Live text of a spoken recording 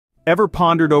Ever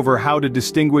pondered over how to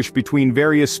distinguish between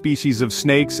various species of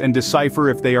snakes and decipher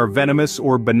if they are venomous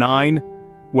or benign?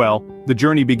 Well, the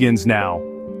journey begins now.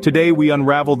 Today we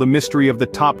unravel the mystery of the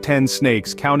top 10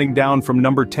 snakes, counting down from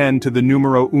number 10 to the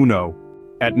numero uno.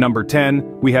 At number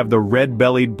 10, we have the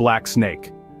red-bellied black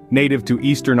snake. Native to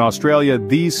eastern Australia,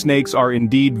 these snakes are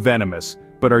indeed venomous,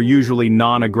 but are usually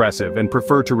non-aggressive and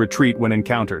prefer to retreat when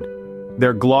encountered.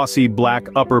 Their glossy black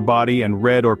upper body and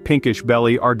red or pinkish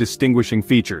belly are distinguishing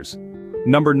features.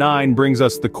 Number 9 brings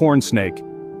us the corn snake.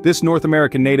 This North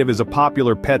American native is a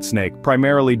popular pet snake,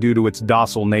 primarily due to its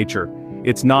docile nature.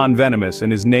 It's non-venomous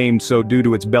and is named so due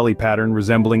to its belly pattern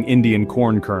resembling Indian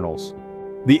corn kernels.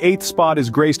 The 8th spot is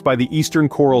graced by the eastern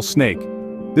coral snake.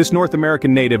 This North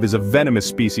American native is a venomous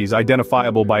species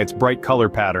identifiable by its bright color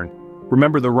pattern.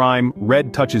 Remember the rhyme,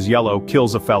 red touches yellow,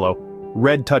 kills a fellow.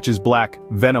 Red touches black,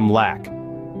 venom lack.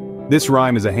 This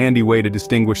rhyme is a handy way to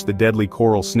distinguish the deadly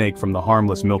coral snake from the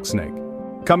harmless milk snake.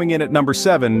 Coming in at number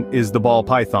 7 is the ball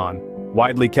python.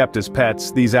 Widely kept as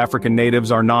pets, these African natives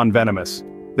are non-venomous.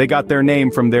 They got their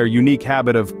name from their unique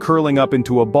habit of curling up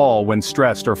into a ball when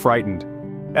stressed or frightened.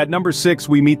 At number 6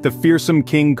 we meet the fearsome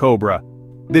king cobra.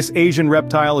 This Asian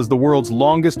reptile is the world's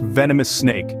longest venomous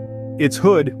snake. Its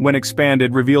hood, when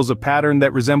expanded, reveals a pattern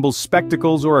that resembles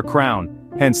spectacles or a crown,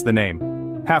 hence the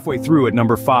name. Halfway through at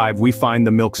number 5 we find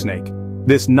the milk snake.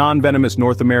 This non-venomous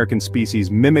North American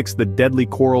species mimics the deadly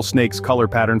coral snake's color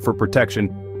pattern for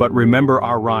protection, but remember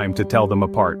our rhyme to tell them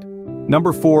apart.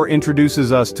 Number 4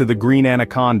 introduces us to the green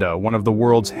anaconda, one of the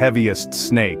world's heaviest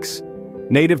snakes.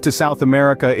 Native to South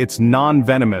America, it's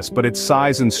non-venomous, but its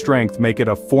size and strength make it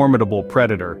a formidable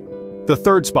predator. The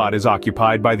 3rd spot is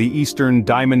occupied by the eastern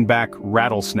Diamondback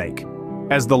rattlesnake.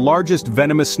 As the largest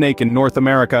venomous snake in North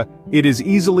America, it is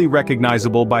easily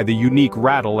recognizable by the unique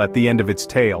rattle at the end of its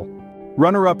tail.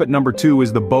 Runner-up at number 2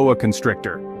 is the Boa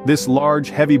Constrictor. This large,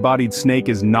 heavy-bodied snake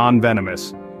is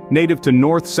non-venomous. Native to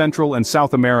North, Central, and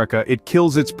South America, it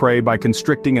kills its prey by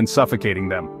constricting and suffocating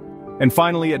them. And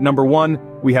finally at number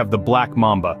 1, we have the black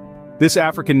mamba. This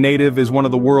African native is one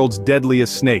of the world's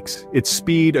deadliest snakes. Its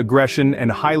speed, aggression, and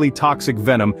highly toxic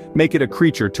venom make it a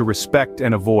creature to respect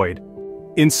and avoid.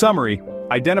 In summary,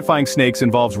 identifying snakes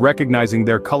involves recognizing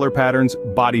their color patterns,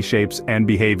 body shapes, and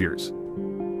behaviors.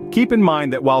 Keep in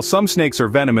mind that while some snakes are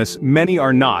venomous, many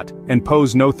are not, and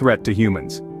pose no threat to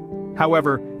humans.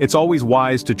 However, it's always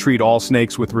wise to treat all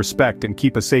snakes with respect and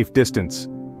keep a safe distance.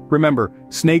 Remember,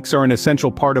 snakes are an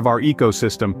essential part of our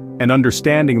ecosystem, and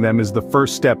understanding them is the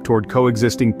first step toward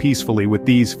coexisting peacefully with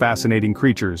these fascinating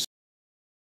creatures.